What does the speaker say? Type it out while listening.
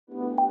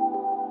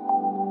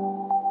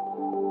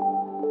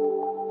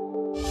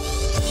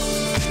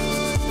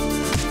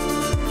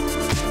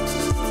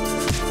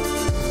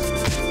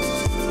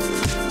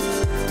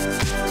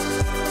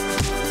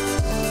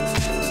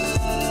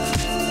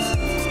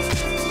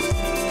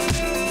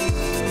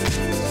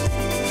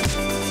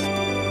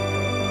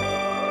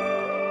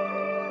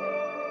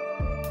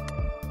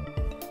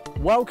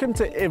Welcome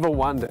to Ever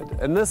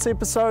Wondered. In this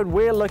episode,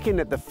 we're looking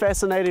at the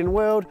fascinating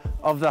world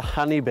of the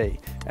honeybee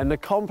and the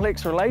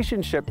complex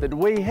relationship that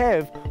we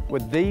have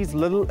with these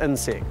little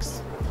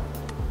insects.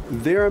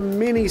 There are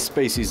many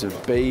species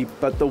of bee,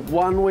 but the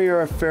one we are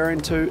referring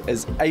to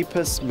is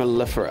Apis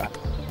mellifera,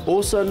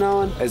 also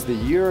known as the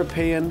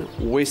European,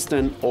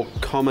 Western or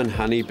common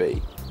honeybee.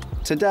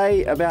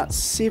 Today, about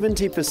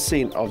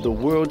 70% of the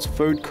world's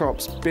food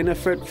crops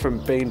benefit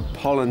from being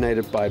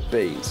pollinated by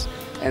bees,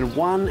 and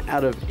 1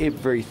 out of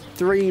every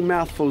 3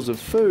 mouthfuls of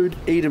food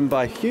eaten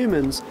by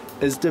humans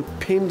is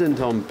dependent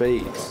on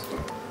bees.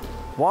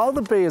 While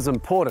the bee is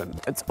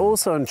important, it's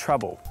also in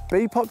trouble.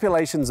 Bee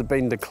populations have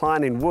been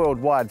declining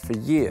worldwide for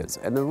years,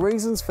 and the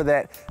reasons for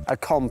that are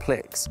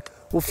complex.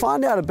 We'll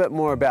find out a bit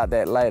more about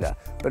that later,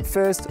 but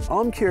first,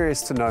 I'm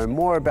curious to know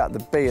more about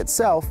the bee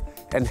itself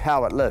and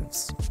how it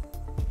lives.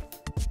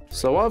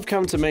 So I've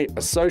come to meet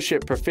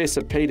Associate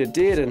Professor Peter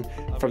Dearden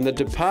from the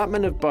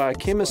Department of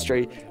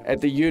Biochemistry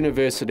at the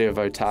University of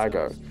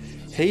Otago.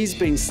 He's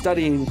been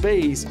studying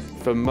bees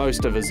for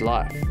most of his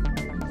life.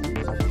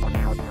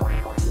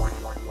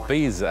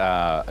 Bees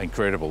are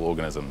incredible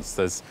organisms.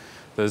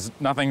 There's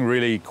nothing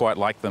really quite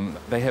like them.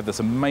 They have this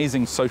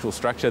amazing social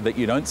structure that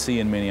you don't see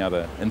in many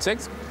other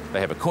insects. They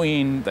have a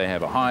queen, they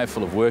have a hive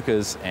full of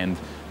workers, and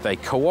they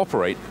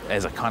cooperate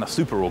as a kind of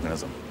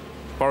superorganism.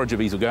 Forager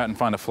bees will go out and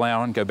find a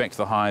flower and go back to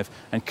the hive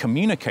and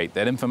communicate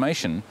that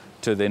information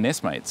to their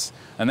nestmates.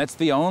 And that's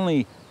the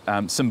only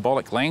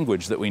symbolic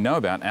language that we know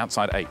about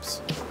outside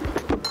apes.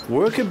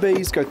 Worker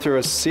bees go through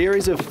a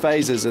series of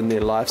phases in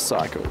their life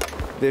cycle.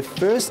 Their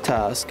first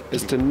task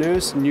is to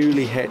nurse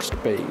newly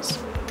hatched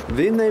bees.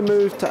 Then they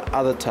move to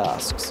other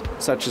tasks,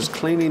 such as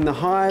cleaning the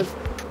hive,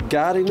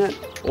 guarding it,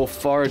 or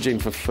foraging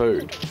for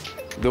food.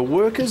 The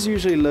workers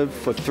usually live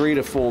for 3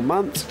 to 4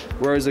 months,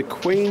 whereas a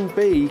queen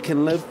bee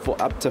can live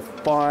for up to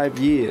 5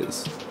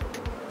 years.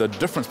 The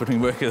difference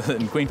between worker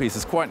and queen bees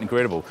is quite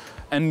incredible.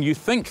 And you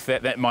think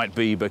that that might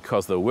be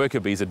because the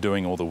worker bees are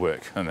doing all the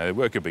work, and they're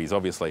worker bees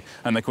obviously,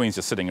 and the queen's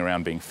just sitting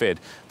around being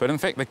fed. But in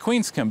fact, the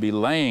queens can be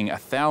laying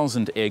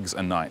 1,000 eggs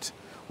a night,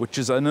 which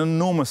is an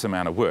enormous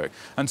amount of work.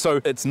 And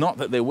so it's not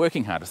that they're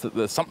working hard, it's that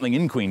there's something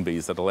in queen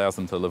bees that allows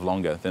them to live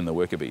longer than the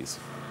worker bees.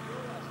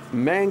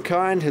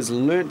 Mankind has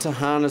learnt to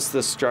harness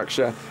this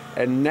structure,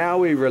 and now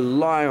we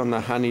rely on the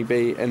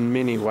honeybee in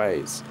many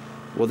ways.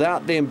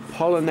 Without them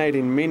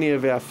pollinating many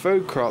of our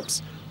food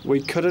crops,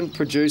 we couldn't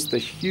produce the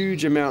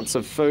huge amounts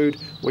of food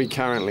we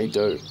currently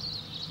do.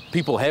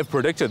 People have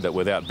predicted that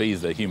without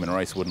bees, the human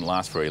race wouldn't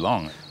last very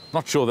long.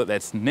 Not sure that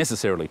that's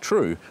necessarily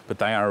true, but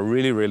they are a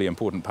really, really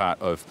important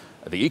part of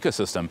the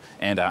ecosystem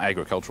and our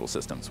agricultural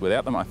systems.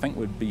 Without them, I think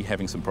we'd be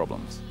having some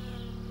problems.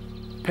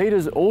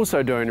 Peter's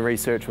also doing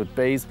research with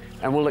bees,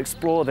 and we'll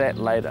explore that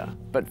later.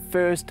 But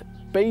first,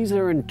 bees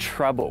are in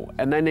trouble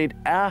and they need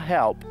our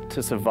help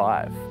to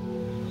survive.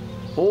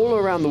 All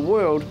around the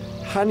world,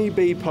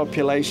 honeybee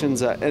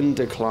populations are in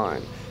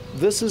decline.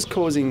 This is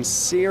causing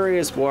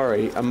serious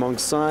worry among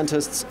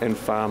scientists and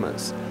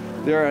farmers.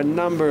 There are a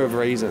number of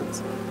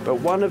reasons,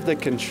 but one of the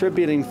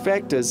contributing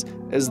factors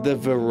is the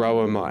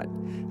varroa mite,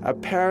 a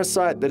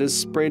parasite that is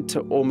spread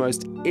to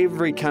almost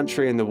every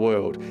country in the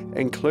world,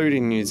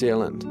 including New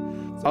Zealand.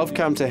 I've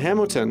come to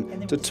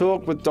Hamilton to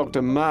talk with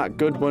Dr. Mark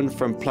Goodwin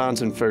from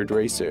Plant and Food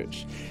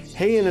Research.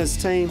 He and his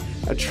team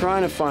are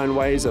trying to find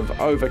ways of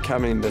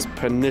overcoming this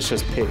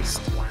pernicious pest.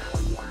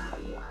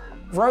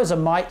 Varroa is a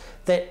mite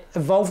that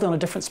evolved on a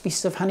different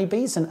species of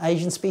honeybees, an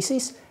Asian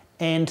species,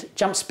 and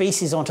jumped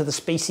species onto the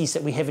species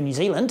that we have in New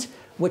Zealand,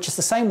 which is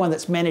the same one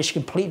that's managed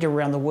completely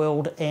around the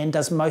world and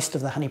does most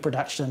of the honey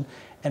production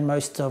and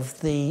most of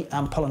the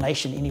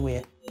pollination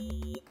anywhere.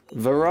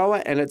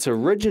 Varroa and its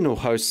original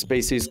host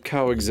species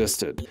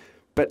coexisted,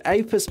 but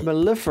Apis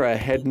mellifera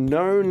had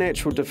no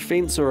natural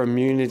defence or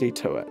immunity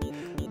to it.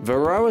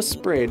 Varroa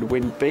spread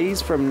when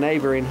bees from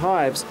neighbouring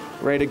hives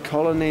raided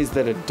colonies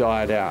that had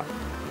died out.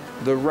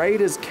 The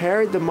raiders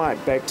carried the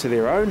mite back to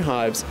their own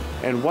hives,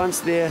 and once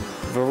there,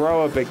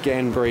 Varroa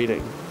began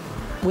breeding.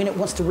 When it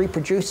wants to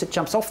reproduce, it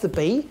jumps off the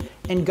bee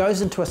and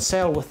goes into a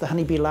cell with the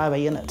honeybee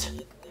larvae in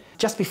it.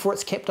 Just before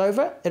it's kept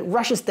over, it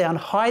rushes down,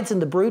 hides in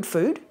the brood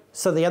food,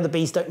 so the other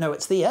bees don't know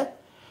it's there.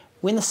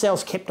 When the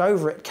cell's kept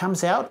over, it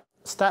comes out,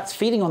 starts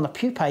feeding on the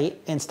pupae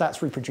and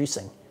starts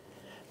reproducing.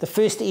 The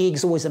first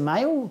egg's always a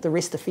male, the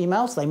rest are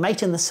females. They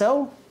mate in the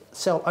cell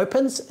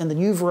opens, and the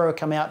new Varroa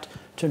come out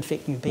to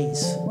infect new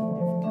bees.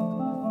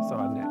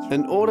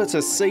 In order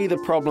to see the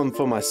problem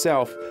for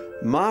myself,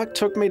 Mark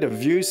took me to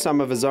view some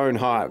of his own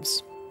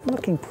hives.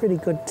 Looking pretty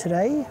good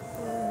today.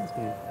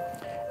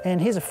 And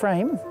here's a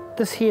frame.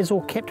 This here is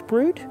all kept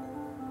brood.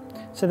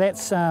 So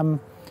that's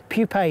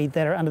pupae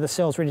that are under the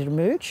cells ready to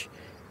merge.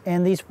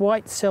 And these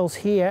white cells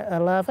here are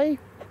larvae.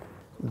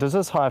 Does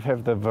this hive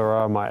have the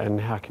varroa mite, and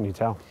how can you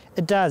tell?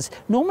 It does.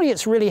 Normally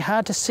it's really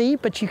hard to see,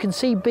 but you can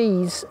see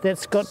bees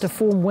that's got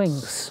deformed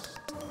wings.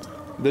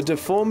 The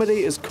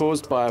deformity is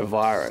caused by a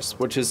virus,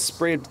 which is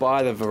spread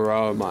by the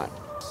varroa mite.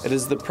 It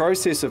is the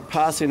process of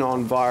passing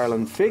on viral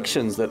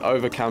infections that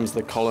overcomes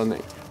the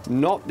colony,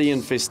 not the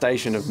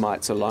infestation of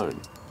mites alone.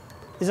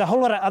 There's a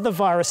whole lot of other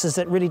viruses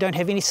that really don't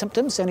have any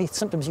symptoms. The only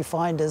symptoms you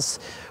find is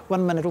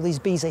one minute all these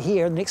bees are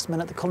here, and the next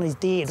minute the colony's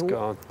dead.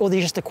 Or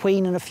there's just a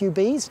queen and a few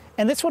bees.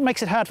 And that's what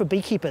makes it hard for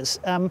beekeepers.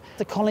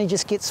 The colony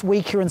just gets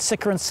weaker and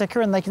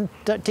sicker, and they can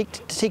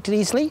detect it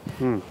easily.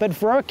 But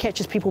Varroa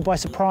catches people by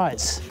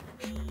surprise.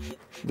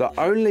 The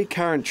only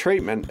current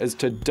treatment is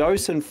to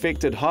dose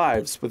infected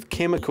hives with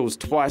chemicals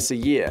twice a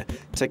year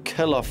to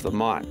kill off the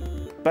mite.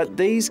 But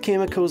these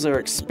chemicals are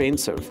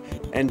expensive,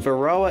 and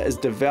Varroa is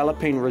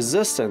developing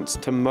resistance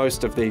to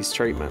most of these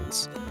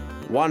treatments.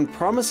 One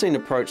promising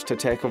approach to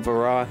tackle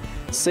Varroa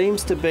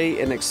seems to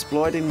be in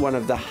exploiting one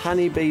of the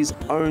honeybee's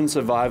own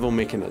survival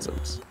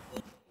mechanisms.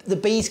 The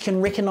bees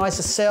can recognise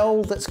a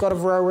cell that's got a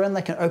Varroa in,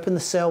 they can open the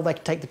cell, they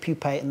can take the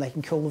pupate and they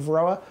can kill the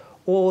Varroa,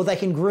 or they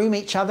can groom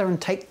each other and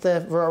take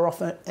the Varroa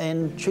off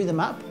and chew them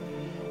up.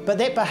 But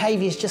that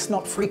behaviour is just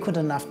not frequent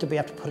enough to be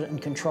able to put it in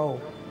control.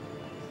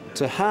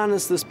 To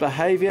harness this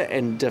behaviour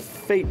and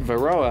defeat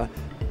Varroa,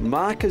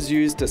 Mark has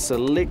used a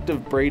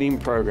selective breeding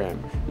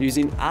program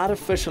using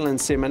artificial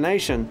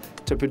insemination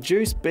to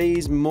produce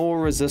bees more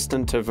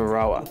resistant to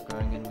Varroa.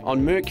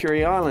 On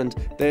Mercury Island,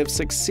 they have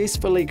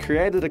successfully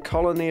created a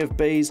colony of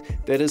bees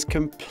that is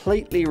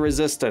completely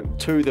resistant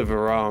to the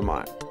Varroa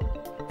mite.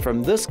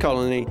 From this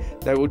colony,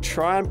 they will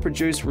try and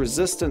produce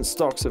resistant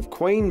stocks of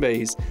queen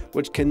bees,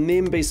 which can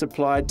then be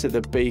supplied to the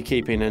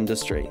beekeeping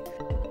industry.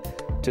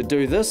 To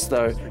do this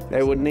though,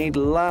 they would need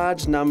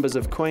large numbers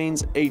of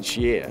queens each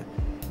year.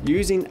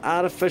 Using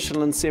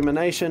artificial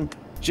insemination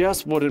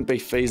just wouldn't be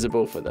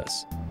feasible for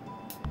this.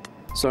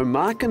 So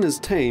Mark and his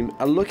team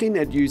are looking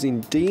at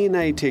using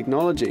DNA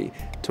technology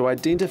to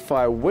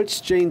identify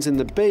which genes in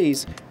the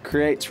bees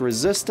creates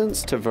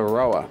resistance to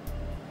Varroa.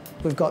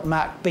 We've got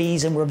marked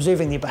bees and we're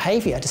observing their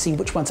behaviour to see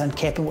which ones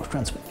uncap and which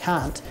ones we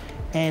can't.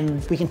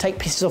 And we can take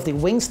pieces of their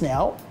wings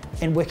now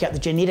and work out the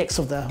genetics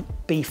of the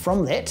bee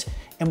from that,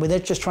 and we're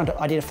just trying to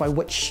identify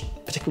which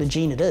particular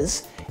gene it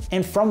is,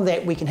 and from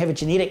that we can have a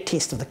genetic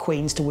test of the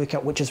queens to work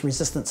out which is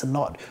resistant and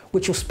not,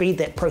 which will speed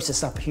that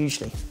process up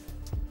hugely.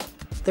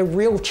 The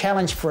real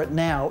challenge for it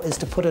now is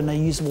to put in a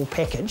usable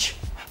package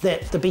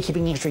that the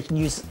beekeeping industry can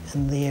use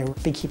in their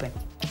beekeeping.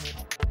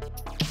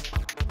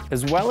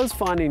 As well as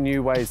finding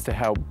new ways to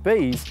help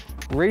bees,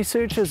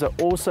 researchers are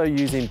also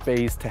using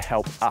bees to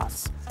help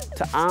us,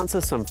 to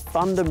answer some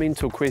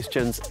fundamental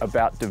questions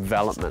about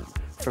development,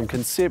 from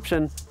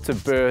conception to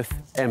birth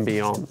and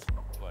beyond.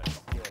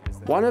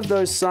 One of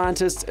those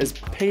scientists is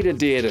Peter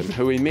Dearden,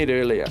 who we met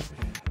earlier.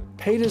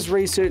 Peter's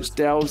research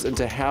delves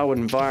into how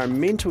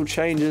environmental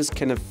changes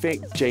can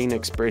affect gene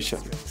expression.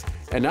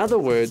 In other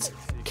words,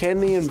 can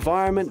the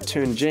environment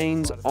turn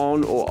genes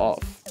on or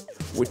off?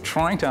 We're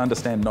trying to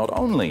understand not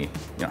only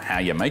how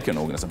you make an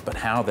organism, but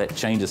how that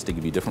changes to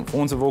give you different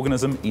forms of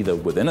organism, either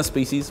within a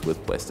species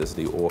with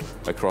plasticity or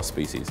across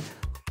species.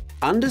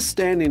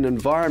 Understanding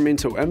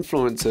environmental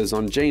influences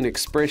on gene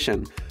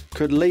expression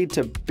could lead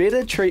to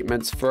better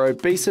treatments for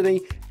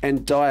obesity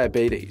and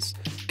diabetes,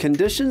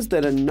 conditions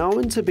that are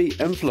known to be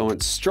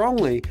influenced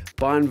strongly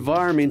by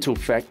environmental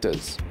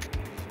factors.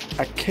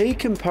 A key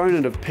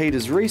component of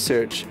Peter's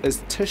research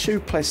is tissue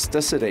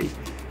plasticity,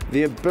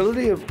 the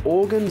ability of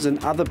organs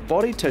and other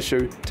body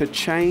tissue to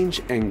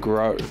change and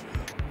grow.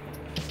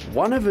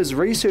 One of his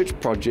research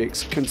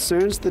projects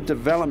concerns the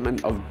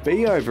development of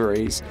bee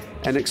ovaries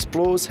and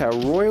explores how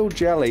royal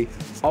jelly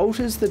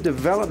alters the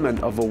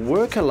development of a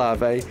worker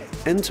larvae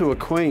into a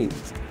queen.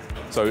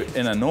 So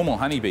in a normal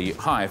honeybee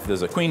hive,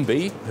 there's a queen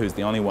bee who's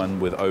the only one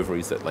with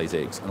ovaries that lays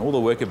eggs, and all the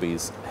worker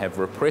bees have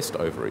repressed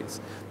ovaries.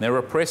 They're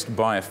repressed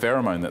by a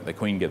pheromone that the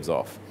queen gives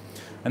off.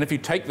 And if you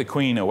take the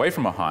queen away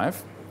from a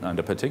hive,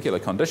 under particular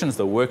conditions,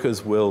 the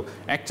workers will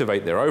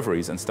activate their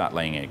ovaries and start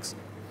laying eggs.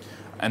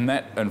 And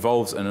that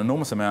involves an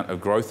enormous amount of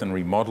growth and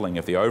remodeling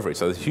of the ovary.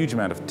 So there's a huge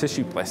amount of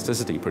tissue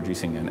plasticity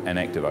producing an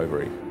active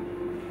ovary.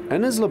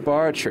 In his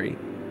laboratory,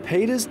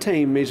 Peter's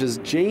team measures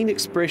gene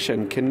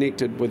expression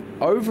connected with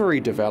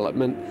ovary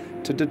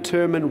development to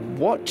determine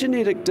what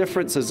genetic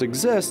differences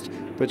exist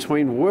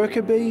between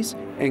worker bees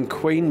and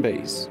queen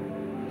bees.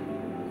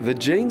 The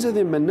genes are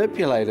then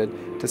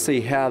manipulated to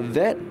see how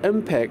that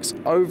impacts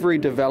ovary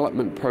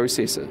development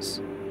processes.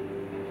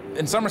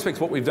 In some respects,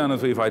 what we've done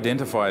is we've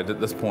identified at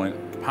this point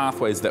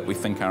pathways that we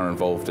think are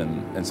involved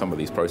in some of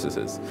these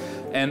processes.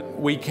 And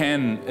we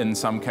can, in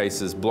some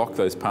cases, block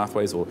those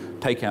pathways or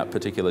take out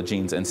particular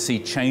genes and see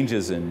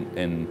changes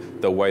in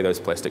the way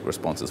those plastic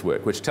responses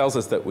work, which tells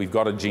us that we've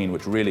got a gene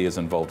which really is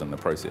involved in the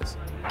process.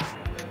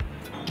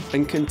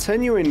 In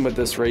continuing with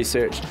this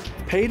research,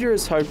 Peter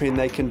is hoping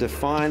they can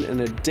define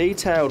in a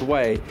detailed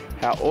way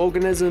how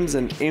organisms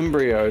and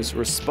embryos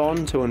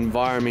respond to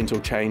environmental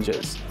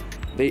changes.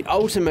 The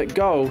ultimate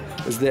goal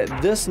is that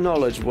this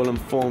knowledge will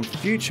inform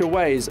future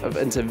ways of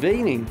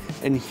intervening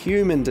in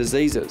human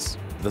diseases.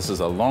 This is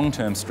a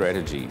long-term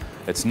strategy.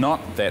 It's not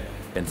that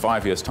in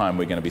 5 years' time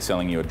we're going to be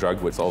selling you a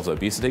drug which solves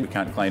obesity. We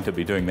can't claim to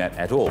be doing that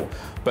at all.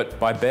 But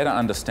by better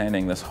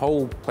understanding this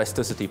whole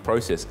plasticity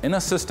process in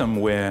a system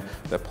where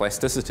the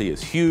plasticity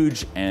is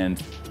huge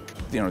and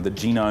the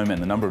genome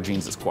and the number of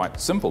genes is quite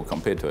simple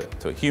compared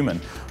to a human,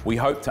 we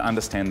hope to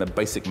understand the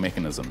basic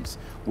mechanisms.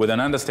 With an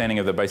understanding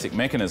of the basic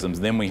mechanisms,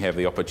 then we have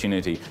the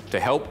opportunity to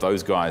help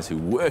those guys who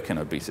work in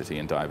obesity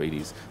and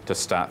diabetes to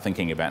start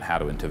thinking about how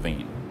to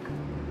intervene.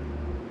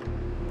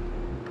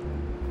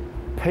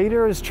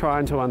 Peter is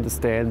trying to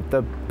understand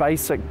the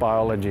basic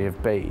biology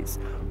of bees.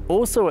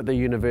 Also at the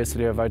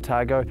University of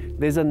Otago,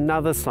 there's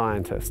another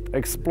scientist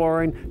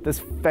exploring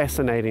this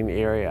fascinating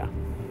area.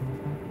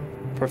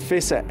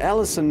 Professor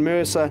Alison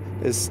Mercer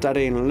is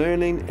studying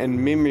learning and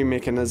memory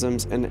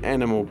mechanisms in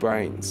animal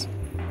brains.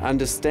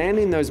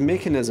 Understanding those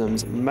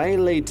mechanisms may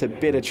lead to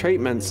better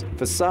treatments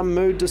for some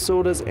mood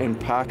disorders and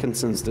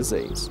Parkinson's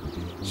disease.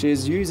 She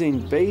is using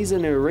bees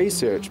in her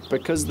research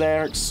because they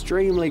are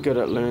extremely good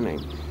at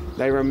learning.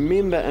 They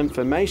remember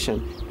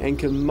information and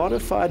can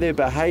modify their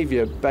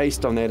behaviour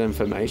based on that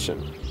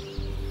information.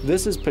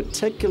 This is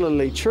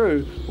particularly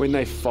true when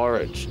they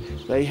forage.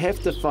 They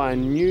have to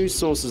find new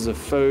sources of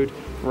food,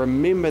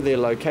 remember their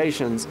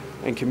locations,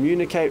 and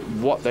communicate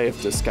what they have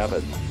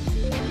discovered.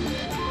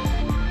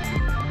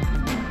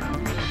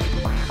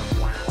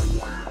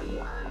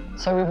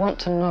 So we want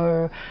to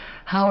know,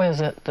 how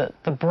is it that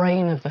the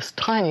brain of this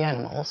tiny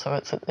animal,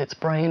 so its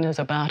brain is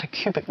about a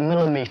cubic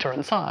millimetre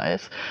in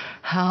size,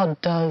 how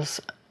does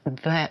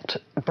that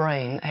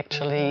brain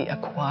actually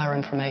acquire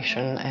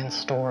information and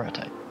store it?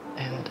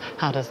 And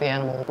how does the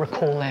animal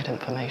recall that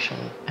information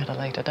at a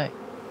later date?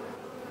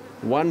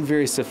 One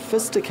very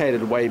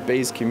sophisticated way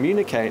bees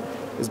communicate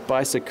is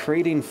by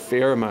secreting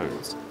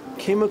pheromones,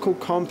 chemical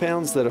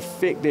compounds that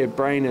affect their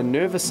brain and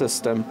nervous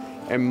system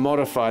and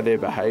modify their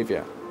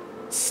behaviour.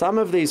 Some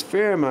of these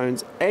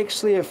pheromones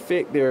actually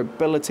affect their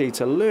ability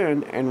to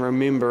learn and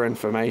remember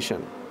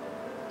information.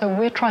 So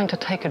we're trying to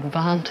take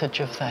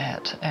advantage of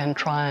that and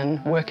try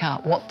and work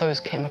out what those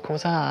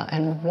chemicals are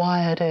and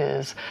why it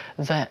is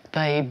that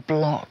they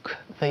block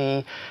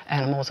the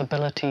animal's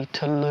ability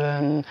to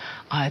learn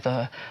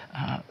either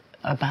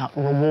about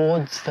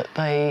rewards that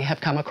they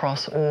have come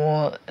across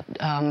or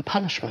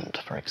punishment,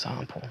 for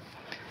example.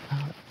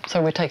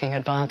 So we're taking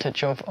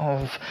advantage of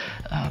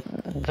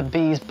the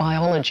bee's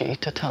biology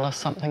to tell us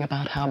something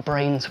about how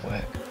brains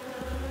work.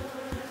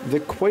 The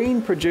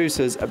queen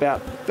produces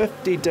about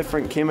 50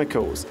 different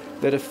chemicals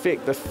that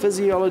affect the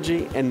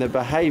physiology and the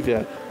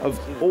behaviour of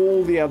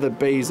all the other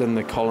bees in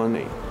the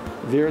colony.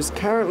 There is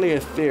currently a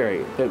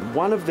theory that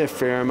one of their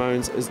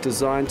pheromones is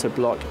designed to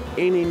block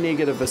any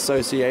negative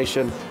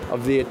association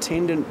of the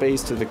attendant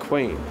bees to the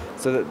queen,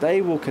 so that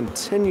they will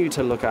continue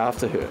to look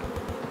after her.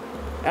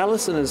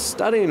 Alison is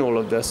studying all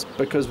of this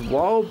because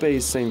while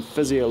bees seem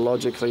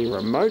physiologically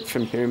remote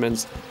from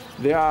humans,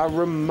 there are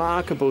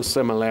remarkable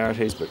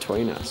similarities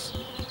between us.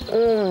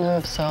 All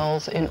nerve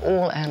cells in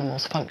all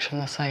animals function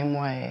the same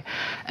way.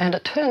 And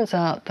it turns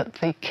out that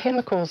the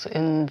chemicals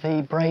in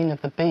the brain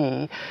of the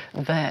bee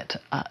that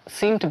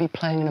seem to be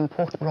playing an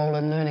important role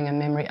in learning and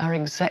memory are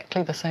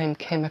exactly the same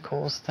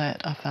chemicals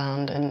that are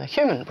found in the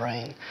human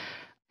brain.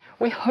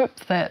 We hope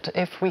that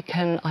if we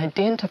can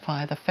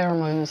identify the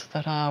pheromones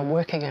that are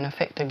working and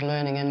affecting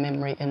learning and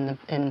memory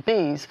in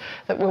bees,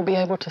 that we'll be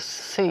able to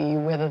see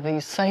whether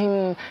these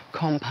same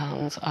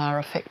compounds are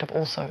effective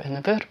also in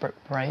the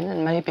vertebrate brain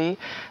and maybe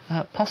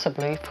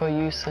possibly for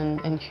use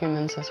in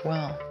humans as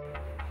well.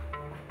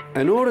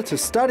 In order to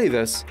study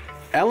this,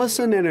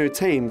 Alison and her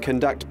team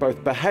conduct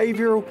both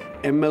behavioural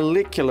and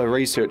molecular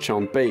research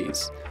on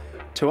bees.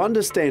 To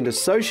understand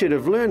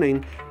associative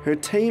learning, her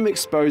team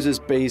exposes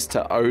bees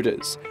to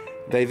odours.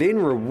 They then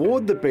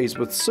reward the bees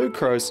with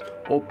sucrose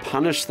or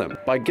punish them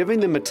by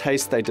giving them a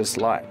taste they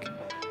dislike.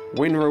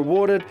 When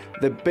rewarded,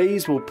 the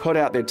bees will put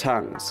out their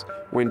tongues.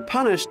 When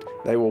punished,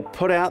 they will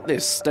put out their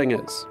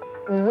stingers.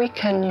 We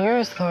can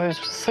use those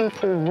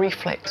simple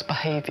reflex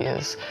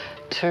behaviours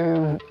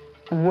to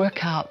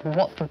work out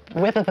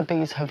whether the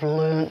bees have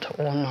learnt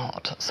or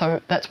not.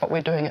 So that's what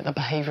we're doing at the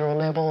behavioural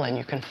level, and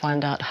you can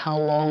find out how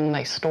long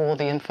they store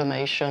the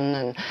information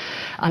and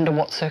under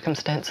what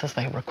circumstances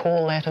they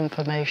recall that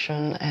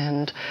information.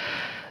 And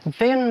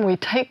then we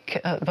take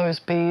those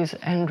bees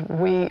and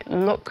we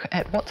look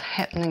at what's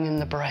happening in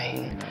the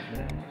brain.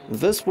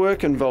 This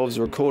work involves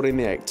recording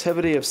the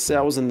activity of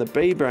cells in the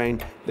bee brain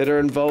that are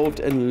involved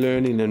in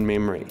learning and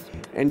memory,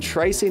 and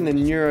tracing the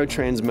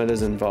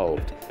neurotransmitters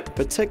involved,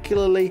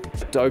 particularly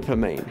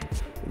dopamine.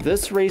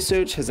 This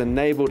research has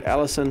enabled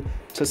Alison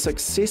to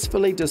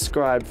successfully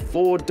describe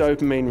 4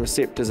 dopamine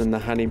receptors in the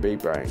honeybee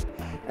brain,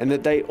 and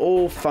that they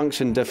all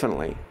function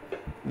differently.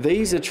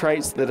 These are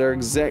traits that are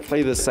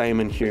exactly the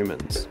same in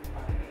humans.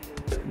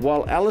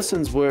 While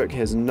Alison's work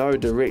has no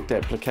direct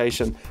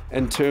application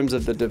in terms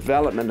of the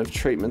development of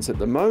treatments at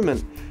the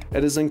moment,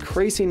 it is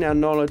increasing our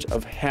knowledge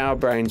of how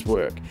brains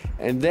work,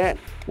 and that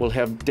will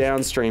have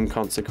downstream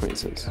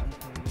consequences.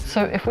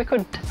 So if we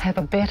could have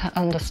a better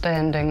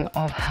understanding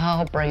of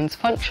how brains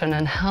function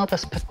and how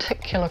this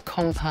particular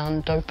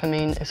compound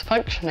dopamine is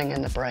functioning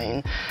in the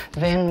brain,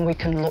 then we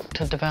can look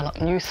to develop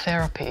new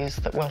therapies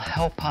that will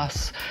help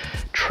us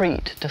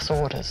treat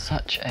disorders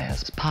such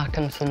as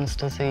Parkinson's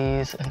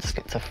disease and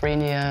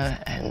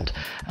schizophrenia and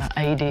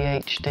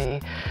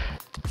ADHD.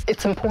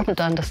 It's important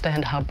to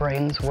understand how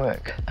brains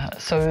work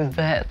so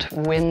that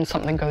when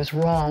something goes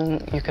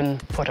wrong, you can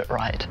put it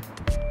right.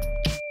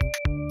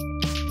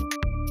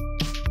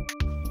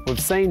 We've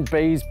seen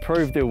bees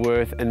prove their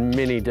worth in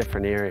many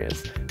different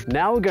areas.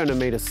 Now we're going to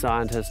meet a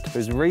scientist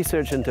whose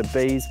research into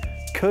bees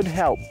could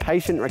help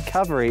patient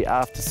recovery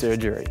after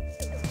surgery.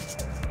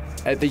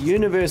 At the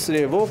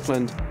University of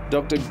Auckland,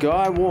 Dr.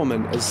 Guy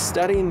Warman is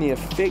studying the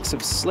effects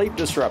of sleep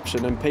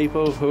disruption in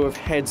people who have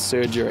had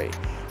surgery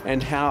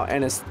and how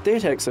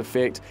anaesthetics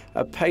affect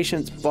a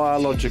patient's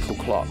biological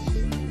clock.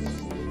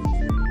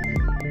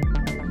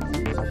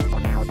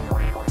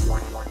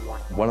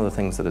 One of the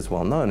things that is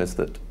well known is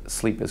that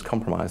sleep is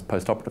compromised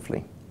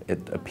post-operatively.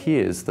 It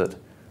appears that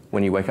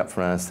when you wake up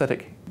from an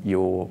anaesthetic,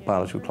 your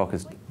biological clock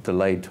is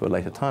delayed to a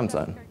later time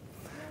zone.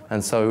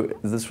 And so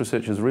this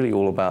research is really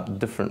all about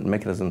different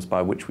mechanisms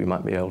by which we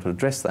might be able to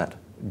address that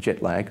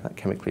jet lag, that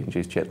chemically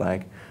induced jet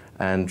lag,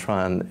 and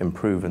try and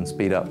improve and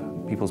speed up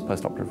people's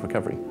post-operative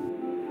recovery.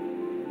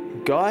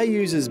 Guy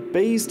uses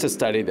bees to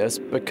study this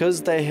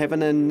because they have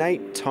an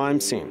innate time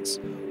sense,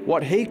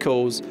 what he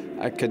calls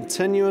a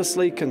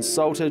continuously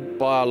consulted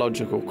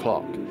biological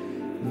clock.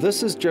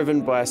 This is driven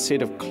by a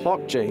set of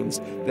clock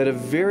genes that are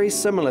very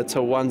similar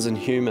to ones in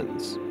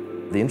humans.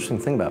 The interesting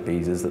thing about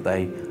bees is that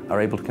they are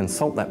able to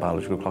consult that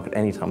biological clock at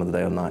any time of the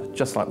day or night,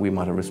 just like we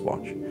might a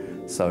wristwatch.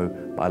 So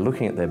by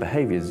looking at their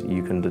behaviours,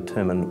 you can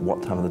determine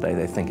what time of the day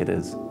they think it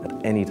is at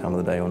any time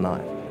of the day or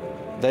night.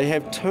 They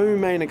have two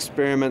main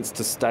experiments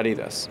to study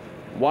this.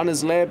 One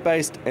is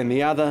lab-based and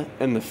the other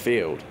in the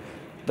field.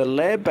 The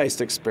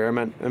lab-based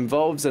experiment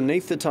involves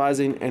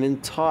anaesthetising an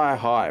entire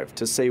hive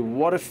to see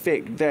what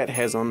effect that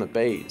has on the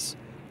bees.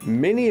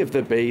 Many of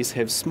the bees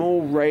have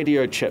small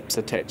radio chips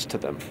attached to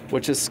them,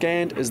 which are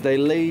scanned as they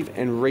leave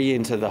and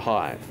re-enter the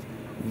hive.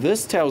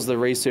 This tells the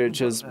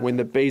researchers when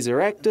the bees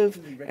are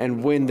active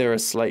and when they're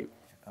asleep.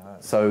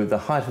 So the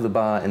height of the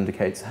bar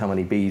indicates how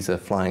many bees are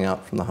flying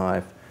out from the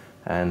hive,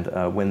 and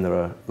when there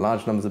are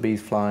large numbers of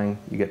bees flying,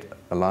 you get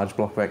a large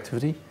block of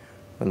activity.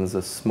 When there's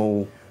a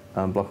small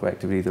block of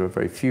activity, there are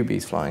very few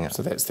bees flying out.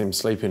 So that's them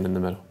sleeping in the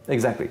middle.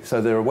 Exactly.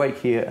 So they're awake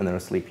here and they're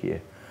asleep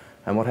here.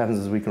 And what happens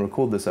is we can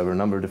record this over a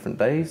number of different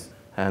days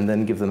and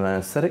then give them an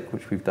anaesthetic,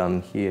 which we've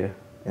done here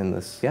in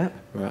this gap.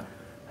 Right.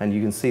 And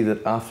you can see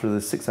that after the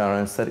 6-hour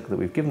anaesthetic that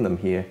we've given them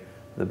here,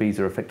 the bees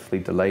are effectively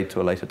delayed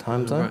to a later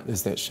time zone. Right,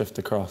 there's that shift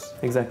across.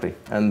 Exactly.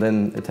 And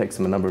then it takes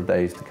them a number of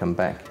days to come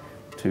back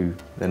to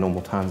their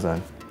normal time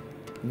zone.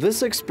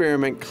 This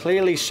experiment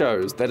clearly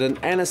shows that an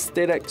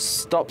anaesthetic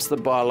stops the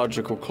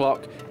biological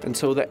clock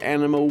until the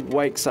animal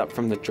wakes up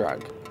from the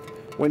drug.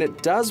 When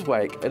it does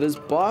wake, it is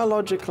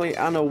biologically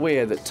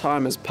unaware that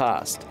time has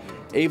passed,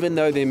 even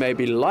though there may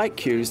be light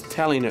cues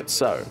telling it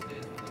so.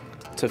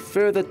 To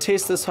further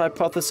test this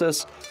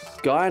hypothesis,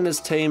 Guy and his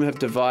team have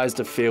devised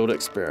a field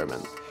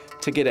experiment.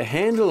 To get a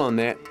handle on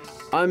that,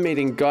 I'm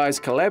meeting Guy's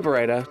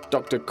collaborator,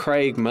 Dr.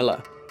 Craig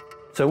Miller.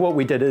 So what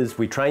we did is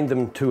we trained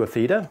them to a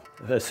feeder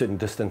a certain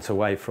distance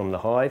away from the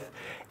hive,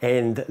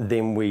 and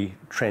then we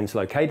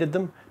translocated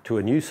them to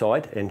a new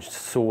site and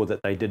saw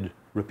that they did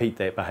repeat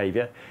that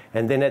behaviour.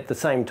 And then at the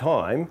same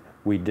time,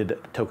 we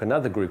took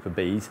another group of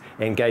bees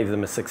and gave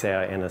them a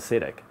 6-hour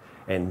anaesthetic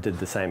and did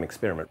the same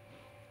experiment.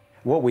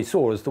 What we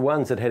saw is the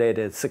ones that had had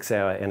a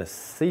 6-hour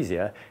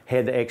anaesthesia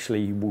had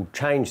actually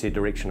changed their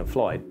direction of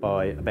flight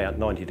by about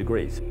 90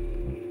 degrees.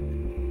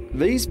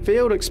 These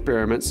field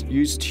experiments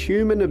used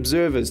human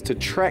observers to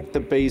track the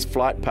bees'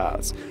 flight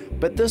paths,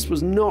 but this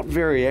was not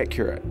very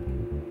accurate.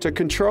 To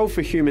control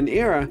for human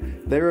error,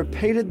 they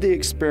repeated the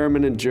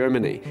experiment in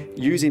Germany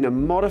using a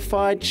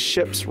modified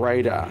ship's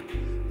radar.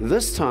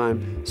 This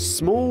time,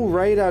 small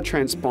radar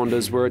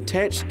transponders were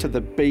attached to the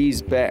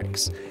bees'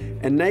 backs,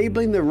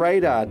 enabling the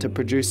radar to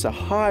produce a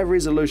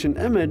high-resolution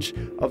image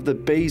of the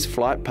bees'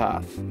 flight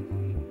path.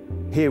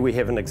 Here we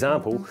have an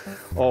example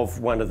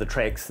of one of the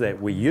tracks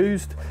that we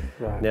used.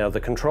 Right. Now the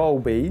control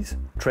bees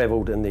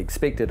travelled in the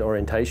expected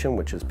orientation,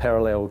 which is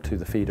parallel to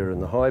the feeder in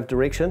the hive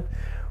direction,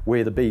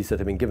 where the bees that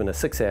have been given a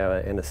 6-hour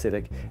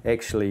anaesthetic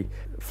actually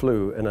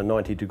flew in a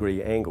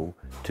 90-degree angle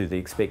to the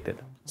expected.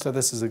 So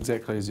this is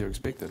exactly as you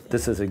expected?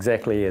 This is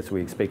exactly as we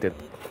expected.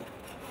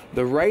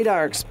 The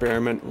radar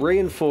experiment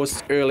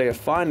reinforced earlier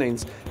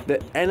findings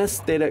that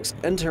anaesthetics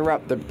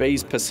interrupt the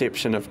bees'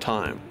 perception of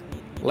time.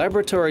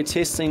 Laboratory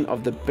testing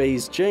of the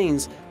bees'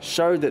 genes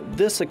showed that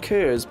this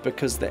occurs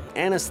because the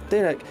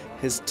anaesthetic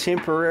has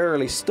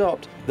temporarily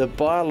stopped the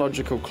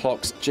biological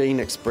clock's gene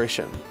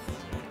expression.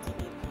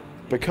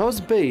 Because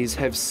bees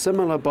have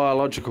similar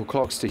biological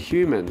clocks to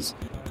humans,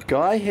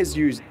 Guy has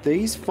used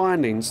these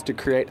findings to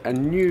create a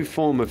new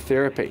form of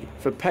therapy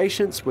for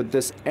patients with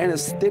this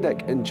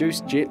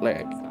anaesthetic-induced jet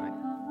lag.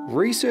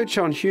 Research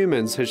on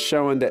humans has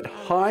shown that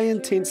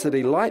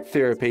high-intensity light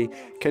therapy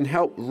can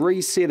help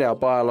reset our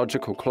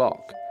biological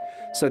clock.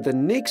 So the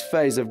next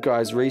phase of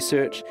Guy's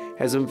research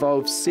has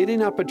involved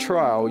setting up a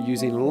trial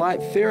using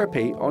light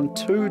therapy on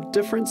 2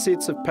 different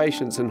sets of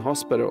patients in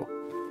hospital.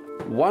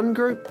 One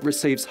group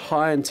receives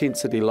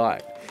high-intensity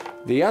light.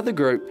 The other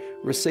group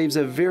receives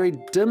a very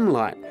dim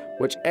light,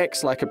 which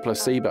acts like a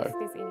placebo.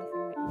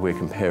 We're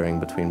comparing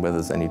between whether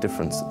there's any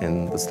difference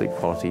in the sleep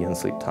quality and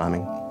sleep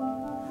timing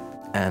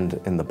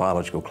and in the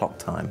biological clock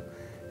time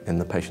in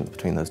the patients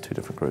between those 2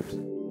 different groups.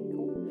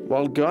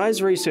 While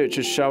Guy's research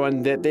has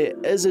shown that there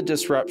is a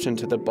disruption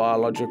to the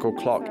biological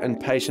clock in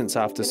patients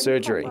after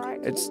surgery,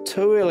 it's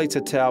too early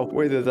to tell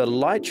whether the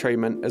light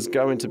treatment is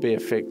going to be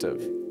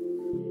effective.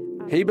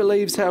 He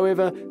believes,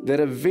 however, that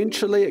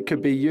eventually it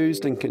could be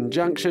used in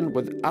conjunction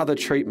with other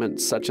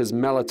treatments such as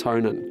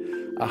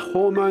melatonin, a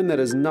hormone that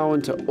is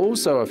known to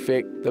also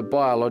affect the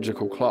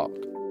biological clock.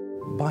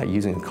 By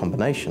using a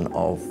combination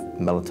of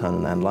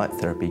melatonin and light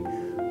therapy,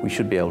 we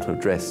should be able to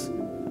address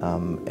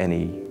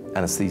any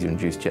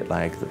anesthesia-induced jet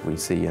lag that we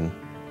see in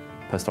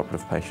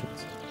post-operative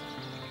patients.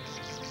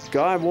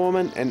 Guy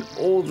Warman and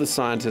all the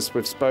scientists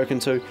we've spoken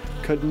to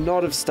could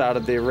not have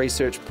started their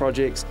research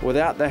projects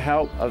without the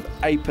help of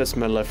Apis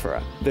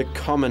mellifera, the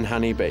common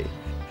honeybee.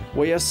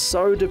 We are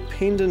so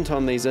dependent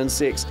on these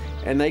insects,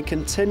 and they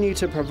continue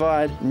to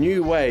provide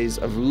new ways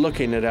of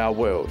looking at our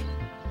world.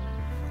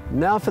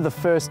 Now, for the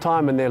first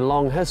time in their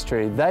long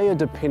history, they are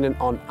dependent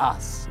on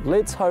us.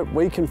 Let's hope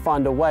we can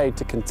find a way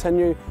to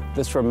continue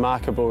this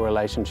remarkable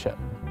relationship.